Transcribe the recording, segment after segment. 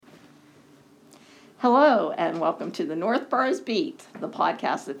Hello, and welcome to the North Boroughs Beat, the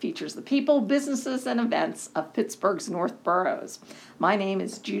podcast that features the people, businesses, and events of Pittsburgh's North Boroughs. My name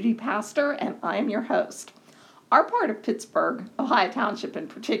is Judy Pastor, and I am your host. Our part of Pittsburgh, Ohio Township in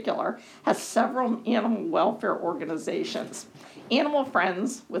particular, has several animal welfare organizations. Animal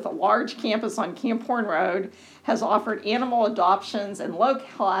Friends, with a large campus on Camp Horn Road, has offered animal adoptions and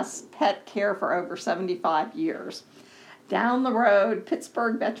low-cost pet care for over 75 years. Down the road,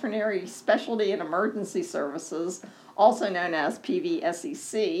 Pittsburgh Veterinary Specialty and Emergency Services, also known as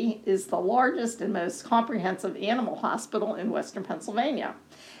PVSEC, is the largest and most comprehensive animal hospital in western Pennsylvania.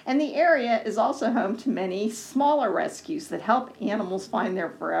 And the area is also home to many smaller rescues that help animals find their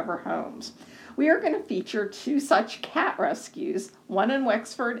forever homes. We are going to feature two such cat rescues, one in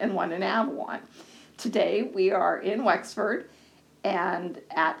Wexford and one in Avalon. Today we are in Wexford and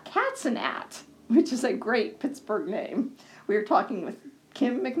at Katzenat, which is a great Pittsburgh name. We are talking with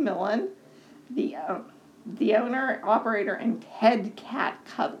Kim McMillan, the owner, operator, and head cat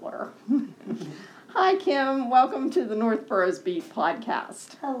cuddler. Hi, Kim. Welcome to the North Boroughs Beat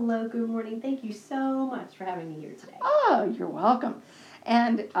podcast. Hello, good morning. Thank you so much for having me here today. Oh, you're welcome.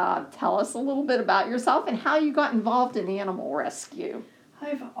 And tell us a little bit about yourself and how you got involved in animal rescue.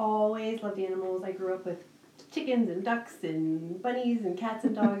 I've always loved animals. I grew up with chickens and ducks and bunnies and cats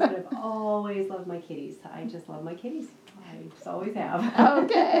and dogs, but I've always loved my kitties. I just love my kitties. I just always have.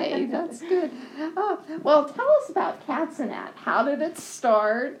 Okay, that's good. Well, tell us about Katzenat. How did it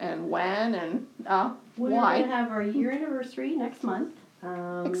start and when and why? We're going to have our year anniversary next month.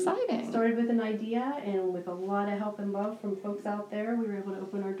 Exciting. It started with an idea, and with a lot of help and love from folks out there, we were able to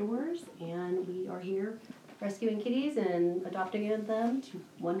open our doors, and we are here rescuing kitties and adopting them to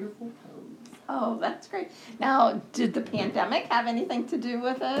wonderful homes. Oh, that's great. Now, did the pandemic have anything to do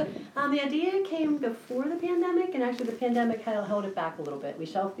with it? The idea came before the pandemic, and actually the pandemic held it back a little bit. We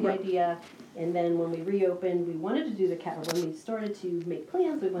shelved the idea, and then when we reopened, we wanted to do when we started to make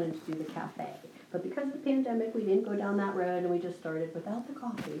plans, we wanted to do the cafe. But because of the pandemic, we didn't go down that road, and we just started without the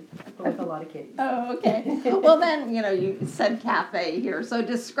coffee, but with a lot of kitties. Oh, okay. Well, then, you said cafe here, so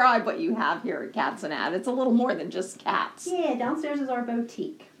describe what you have here at Katzenat. It's a little more than just cats. Yeah, downstairs is our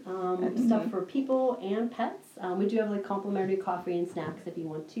boutique. Stuff for people and pets. We do have complimentary coffee and snacks if you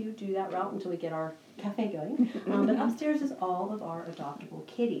want to do that route until we get our cafe going. But upstairs is all of our adoptable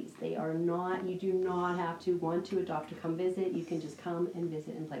kitties. You do not have to want to adopt to come visit. You can just come and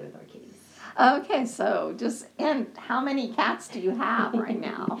visit and play with our kitties. Okay, so and how many cats do you have right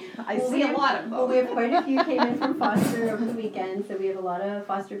now? I see a lot of them. Well, we have quite a few came in from foster over the weekend, so we have a lot of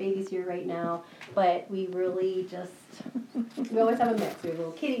foster babies here right now, but we really we always have a mix. We have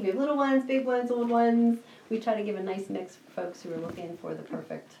little kitty, we have little ones, big ones, old ones. We try to give a nice mix for folks who are looking for the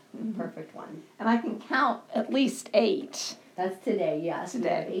perfect one. And I can count at least 8. That's today, yes.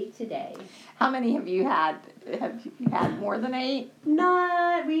 Today. We have 8 today. How many have you had? Have you had more than 8?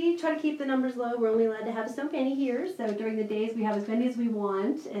 We try to keep the numbers low. We're only allowed to have so many here. So during the days we have as many as we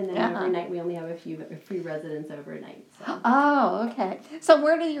want, and then every night we only have a few residents overnight. So. Oh, okay. So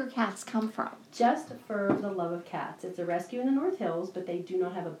where do your cats come from? Just for the love of cats. It's a rescue in the North Hills, but they do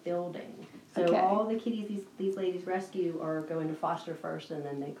not have a building. So all the kitties these ladies rescue are going to foster first, and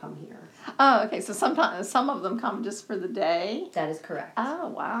then they come here. Oh, okay. So sometimes some of them come just for the day? That is correct. Oh,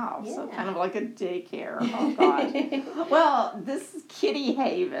 wow. Yeah. So kind of like a daycare. Oh, gosh. Well, this Kitty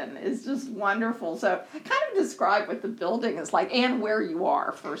Haven is just wonderful. So kind of describe what the building is like and where you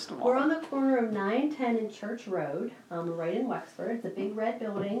are, first of all. We're on the corner of 910 and Church Road. We're right in Wexford. It's a big red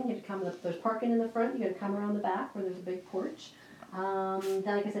building. You have to come there's parking in the front. You got to come around the back where there's a big porch. Then,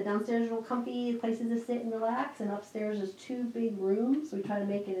 like I said, downstairs are real comfy places to sit and relax, and upstairs is 2 big rooms. We try to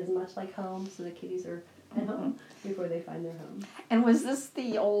make it as much like home so the kitties are at home before they find their home. And was this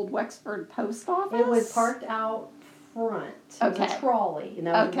the old Wexford post office? It was parked out front. It was a trolley, and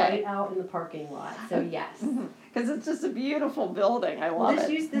that was right out in the parking lot. So yes, because it's just a beautiful building. I love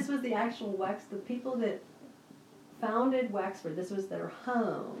it. This was the actual the people that founded Wexford. This was their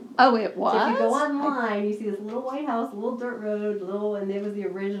home. Oh, it was? So if you go online, you see this little white house, a little dirt road, and it was the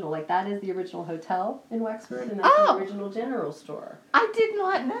original. That is the original hotel in Wexford, and that's the original general store. I did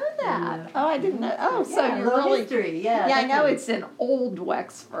not know that. Oh, I didn't know. Oh, so you're really history. Yeah, I know it's in old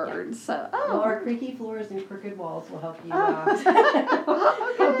Wexford. Yeah. So well, our creaky floors and crooked walls will help you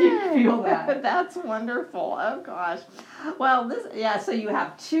help you feel that. That's wonderful. Oh gosh. Well, so you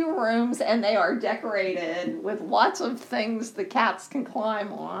have 2 rooms, and they are decorated with lots of things the cats can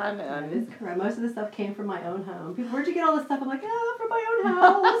climb on. And that is correct. Most of the stuff came from my own home. People, where'd you get all this stuff? I'm like, from my own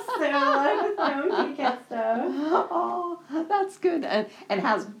house. So I with my own kitty cat stuff. Oh, that's good. good. And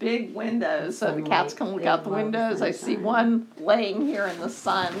has big windows so the cats can look They out the love windows. I see sunshine. one laying here in the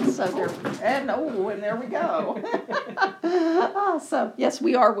sun, so and there we go. So yes,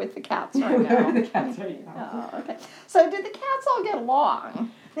 we are with the cats right now. The cats right now. Oh, okay. So did the cats all get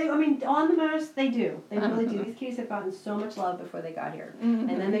along? On the most, they do. They really Uh-huh. do. These kitties have gotten so much love before they got here. Mhm.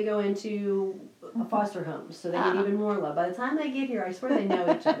 And then they go into foster homes, so they get even more love. By the time they get here, I swear they know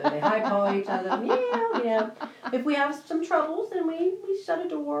each other. They high-paw each other. Yeah. If we have some troubles, then we shut a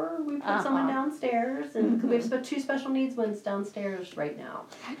door. We put someone downstairs. And we have 2 special needs ones downstairs right now.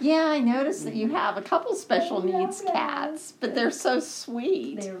 Yeah, I noticed that you have a couple special Yeah, needs yeah. cats, but they're so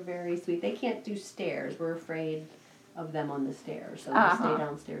sweet. They're very sweet. They can't do stairs. We're afraid of them on the stairs, so they stay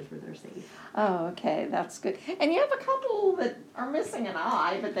downstairs where they're safe. Oh, okay, that's good. And you have a couple that are missing an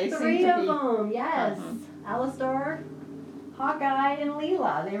eye, but they 3 seem to of be. them, yes. Alistar, Hawkeye, and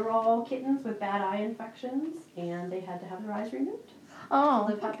Leela. They were all kittens with bad eye infections, and they had to have their eyes removed. Oh,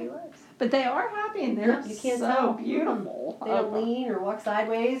 Live happy lives. but they are happy and they're Yep, you can't so tell. beautiful. They don't lean or walk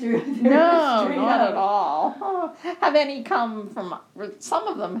sideways or No, straight not up. at all. Oh, have any come from? Some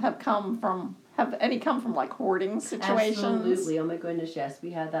of them have come from. Have any come from like hoarding situations? Absolutely. Oh my goodness, yes.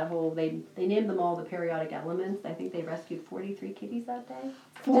 We had that whole. They named them all the periodic elements. I think they rescued 43 kitties that day.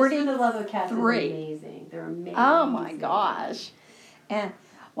 43. Just for the love of cats is amazing. They're amazing. Oh my gosh, and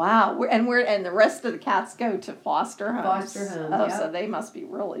wow, and the rest of the cats go to foster homes. Foster homes, Oh, yep. so they must be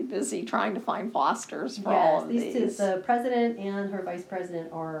really busy trying to find fosters for all of these two, these. the president and her vice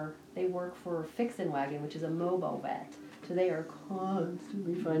president they work for Fix and Wagon, which is a mobile vet. So they are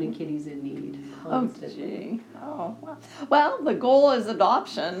constantly finding kitties in need. Oh, Constantly. gee. Oh, wow. Well, the goal is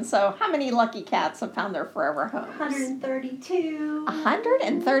adoption. So, how many lucky cats have found their forever homes? 132.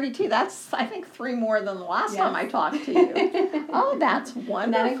 132. That's, I think, 3 more than the last time I talked to you. Oh, that's And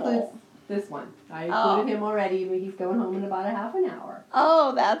wonderful. that includes this one. I included him already. He's going home in about a half an hour.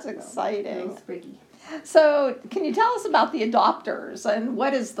 Oh, that's Little exciting. spriggy. So, can you tell us about the adopters and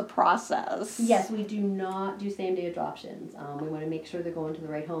what is the process? Yes, we do not do same-day adoptions. We want to make sure they're going to the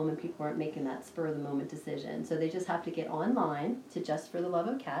right home and people aren't making that spur-of-the-moment decision. So they just have to get online to Just for the Love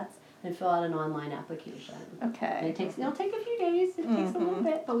of Cats and fill out an online application. And Okay. it'll take a few days. It takes a little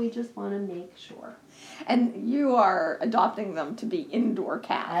bit, but we just want to make sure. And you are adopting them to be indoor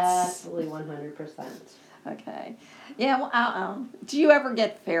cats. Absolutely 100%. Okay. Yeah, well, do you ever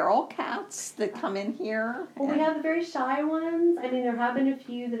get feral cats that come in here? Well, we have the very shy ones. I mean, there have been a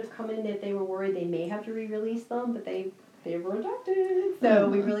few that have come in that they were worried they may have to re-release them, but they were adopted. So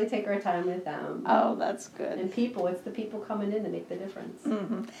we really take our time with them. Oh, that's good. And it's the people coming in that make the difference.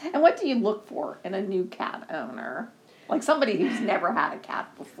 Hmm. And what do you look for in a new cat owner? Like somebody who's never had a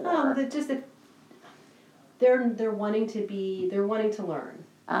cat before. They're wanting to learn.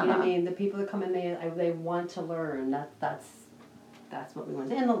 You know what I Uh-huh. mean? The people that come in, they want to learn. That's what we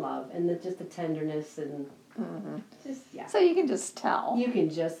want. And the love and just the tenderness and just So you can just tell. You can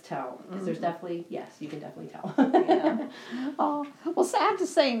just tell because there's definitely you can definitely tell. Yeah. Oh, well, sad to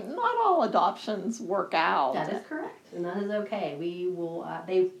say, not all adoptions work out. That is correct, and that is okay. We will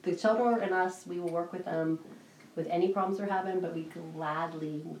the shelter and us. We will work with them with any problems they're having, but we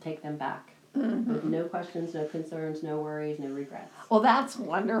gladly will take them back. With no questions, no concerns, no worries, no regrets. Well, that's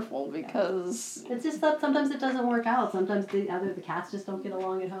wonderful because It's just that sometimes it doesn't work out. Sometimes either the cats just don't get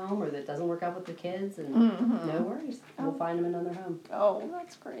along at home or that doesn't work out with the kids, and no worries. We'll find them another home. oh,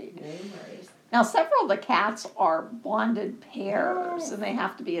 that's great. No worries. Now, several of the cats are bonded pairs, and they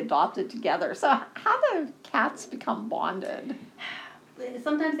have to be adopted together. So, how do cats become bonded?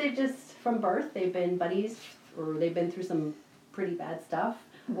 Sometimes they've just, from birth, they've been buddies or they've been through some pretty bad stuff.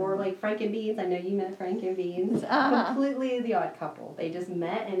 Or like Frank and Beans. I know you met Frank and Beans. Completely the odd couple. They just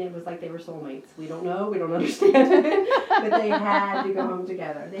met and it was like they were soulmates. We don't know. We don't understand it. But they had to go home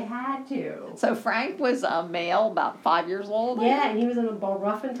together. They had to. So Frank was a male, about 5 years old? Yeah, and he was in a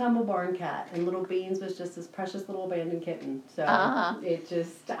rough and tumble barn cat. And little Beans was just this precious little abandoned kitten. So it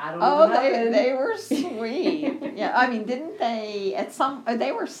just, I don't know what happened. They were sweet. Yeah, I mean, didn't they,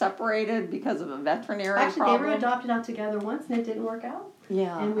 they were separated because of a veterinary Actually, problem? they were adopted out together once and it didn't work out.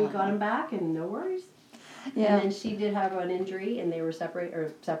 Yeah. And we got them back and no worries. Yeah. And then she did have an injury and they were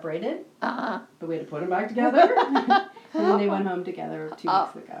separated. Uh-huh. But we had to put them back together. And then they went home together 2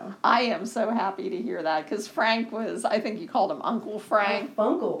 weeks ago. I am so happy to hear that because Frank was, I think you called him Uncle Frank.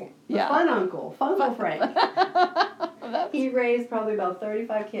 Funkle. The Yeah. fun uncle. Funkle Frank. He raised probably about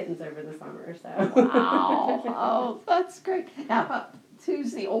 35 kittens over the summer. So. Wow. Oh, that's great. Now,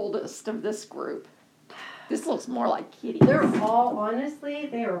 who's the oldest of this group? This looks more like kitties. They are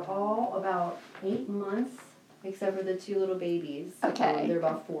all about 8 months except for the 2 little babies. Okay. They're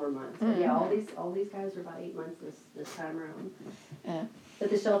about 4 months. But yeah, all these guys are about 8 months this time around. Yeah. But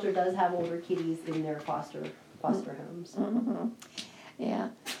the shelter does have older kitties in their foster homes. Mm-hmm. Yeah.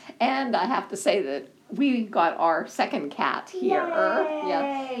 And I have to say that we got our second cat here. Yay!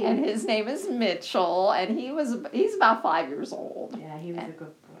 Yeah. And his name is Mitchell, and he's about 5 years old. Yeah, he was a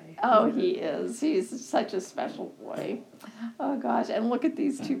good boy. Oh, he is. He's such a special boy. Oh, gosh. And look at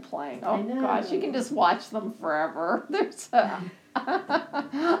these two playing. Oh, gosh. You can just watch them forever.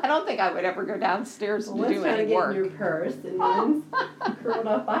 I don't think I would ever go downstairs to do any get work. in your purse, and one's curled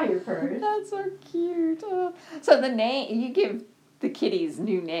up by your purse. That's so cute. So you give the kitties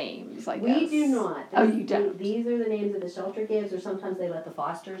new names, I guess. We do not. You don't? These are the names that the shelter gives, or sometimes they let the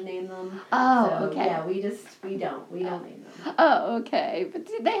fosters name them. Oh, so, okay. Yeah, we don't name them. Oh, okay. But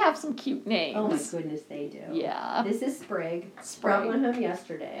they have some cute names. Oh my goodness, they do. Yeah. This is Sprig. Sprig. Brought one home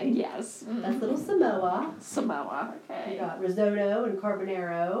yesterday. Yes. Mm-hmm. That's little Samoa. Samoa, We okay. got risotto and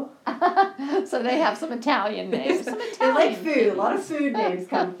carbonaro. So they have some Italian names. Some They Italian like food. kitties. A lot of food names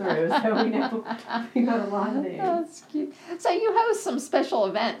come through, so we know we got a lot of names. That's cute. So you host some special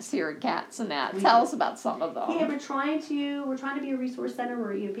events here at Cats and Nat. Tell us about some of them. Yeah, we're trying to be a resource center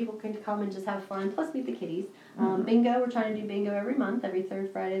where people can come and just have fun, plus meet the kitties. Bingo, we're trying to do bingo every month, every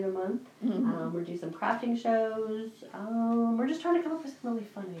third Friday of the month. We're doing some crafting shows. We're just trying to come up with some really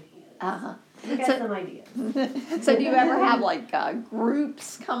fun ideas. Uh-huh. We got some ideas. So do you ever have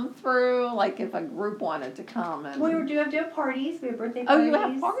groups come through? Like if a group wanted to come and We do have parties. We have birthday Oh, parties. you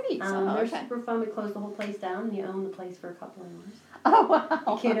have parties. They're Okay. super fun. We close the whole place down and you own the place for a couple hours. Oh wow.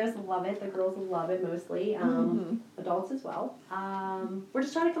 The kiddos love it. The girls love it mostly. Adults as well. We're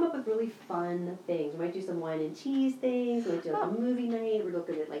just trying to come up with really fun things. We might do some wine and cheese things. We might do a movie night. We're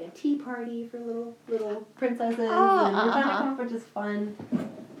looking at a tea party for little princesses. And we're trying to come up with just fun.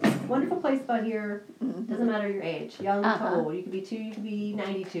 Wonderful place about here. Doesn't matter your age, young to old. You could be 2, you could be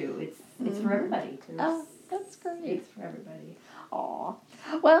 92. It's for everybody. That's great. It's for everybody. Aw.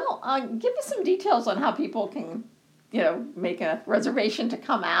 Well, give us some details on how people can, make a reservation to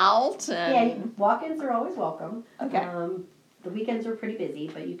come out. And... Yeah, walk-ins are always welcome. Okay. The weekends are pretty busy,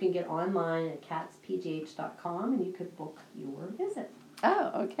 but you can get online at catspgh.com and you could book your visit.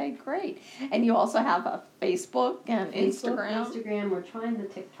 Oh, okay, great. And you also have a Facebook and Instagram? Instagram. We're trying the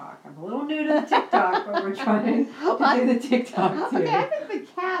TikTok. I'm a little new to the TikTok, but we're trying to do the TikTok too. Okay, I think the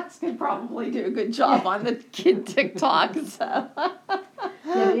cats could probably do a good job on the kid TikTok. So.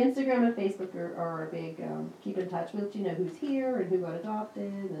 Yeah, Instagram and Facebook are a big keep in touch with, who's here and who got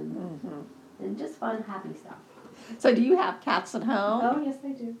adopted and just fun, happy stuff. So do you have cats at home? Oh, yes,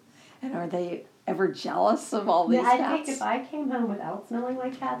 I do. And are they ever jealous of all these I cats? think if I came home without smelling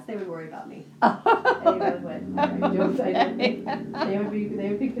like cats, they would worry about me. Oh. They really would. They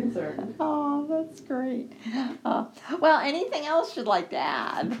would be concerned. Oh, that's great. Well, anything else you'd like to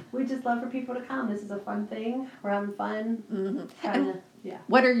add? We just love for people to come. This is a fun thing. We're having fun.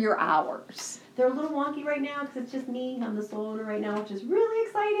 What are your hours? They're a little wonky right now because it's just me. I'm the sole owner right now, which is really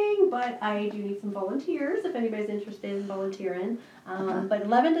exciting, but I do need some volunteers if anybody's interested in volunteering. But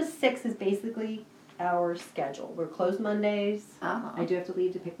 11 to 6 is basically our schedule. We're closed Mondays. I do have to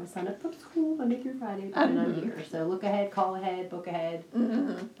leave to pick my son up from school Monday through Friday, but then I'm here. So look ahead, call ahead, book ahead.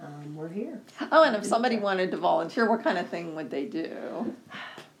 We're here. Oh, and if somebody wanted to volunteer, what kind of thing would they do?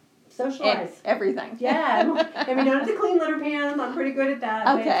 Socialize. Everything. Yeah. I mean, don't have to clean litter pans. I'm pretty good at that.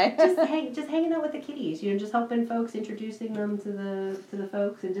 Okay. But just hanging out with the kitties. Just helping folks, introducing them to the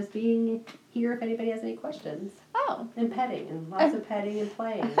folks, and just being here if anybody has any questions. Oh. And petting, and lots of petting and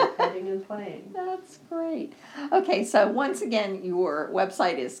playing. Petting and playing. That's great. Okay, so once again, your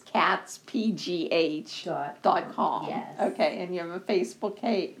website is catspgh.com. Yes. Okay, and you have a Facebook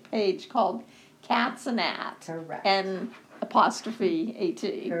page called Cats and Nat. Correct.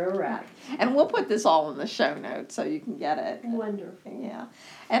 N''AT. Correct. And we'll put this all in the show notes so you can get it. Wonderful. Yeah.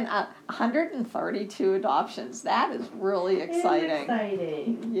 And 132 adoptions. That is really exciting. It's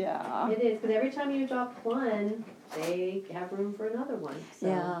exciting. Yeah. It is, because every time you adopt one, they have room for another one. So.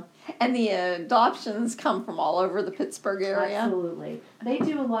 Yeah. And the adoptions come from all over the Pittsburgh area? Absolutely. They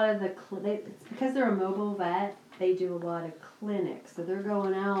do a lot of because they're a mobile vet, they do a lot of clinics. So they're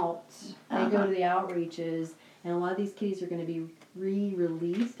going out, they go to the outreaches, and a lot of these kitties are going to be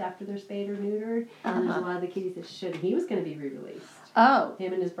re-released after they're spayed or neutered. And there's a lot of the kitties that shouldn't. He was going to be re-released. Oh.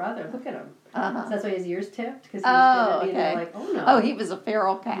 Him and his brother. Look at him. So that's why his ears tipped. Because he was okay. they're like, oh no. Oh, he was a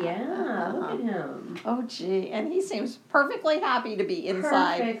feral cat. Yeah, look at him. Oh, gee. And he seems perfectly happy to be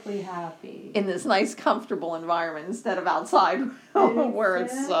inside. Perfectly happy. In this nice, comfortable environment instead of outside where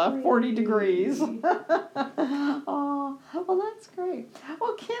it's 40 degrees. Oh. Oh, well, that's great.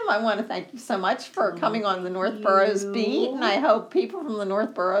 Well, Kim, I want to thank you so much for coming on the North Burrows Beat, and I hope people from the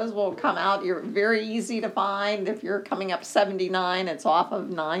North Burrows will come out. You're very easy to find. If you're coming up 79, it's off of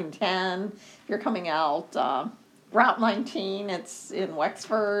 910. If you're coming out Route 19, it's in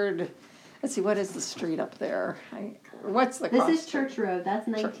Wexford. Let's see, what is the street up there? What's the cross? This is Church Road. That's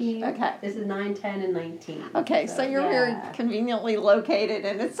 19. Okay. This is 9, 10, and 19. Okay, so you're very conveniently located,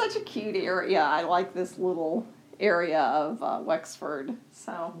 and it's such a cute area. I like this little area of Wexford.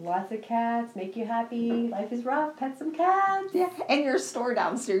 So lots of cats make you happy. Life is rough. Pet some cats. Yeah, and your store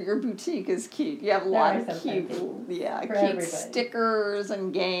downstairs, your boutique is cute. You have a lot of cute, cute stickers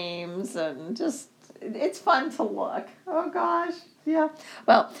and games, and just it's fun to look. Oh gosh, yeah.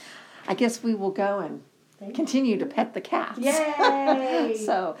 Well, I guess we will go and continue to pet the cats. Yay!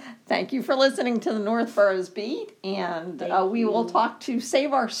 So thank you for listening to the North Burrows Beat, and we will talk to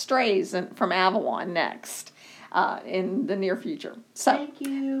Save Our Strays from Avalon next in the near future. So thank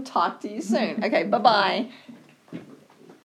you. Talk to you soon. Okay, bye-bye.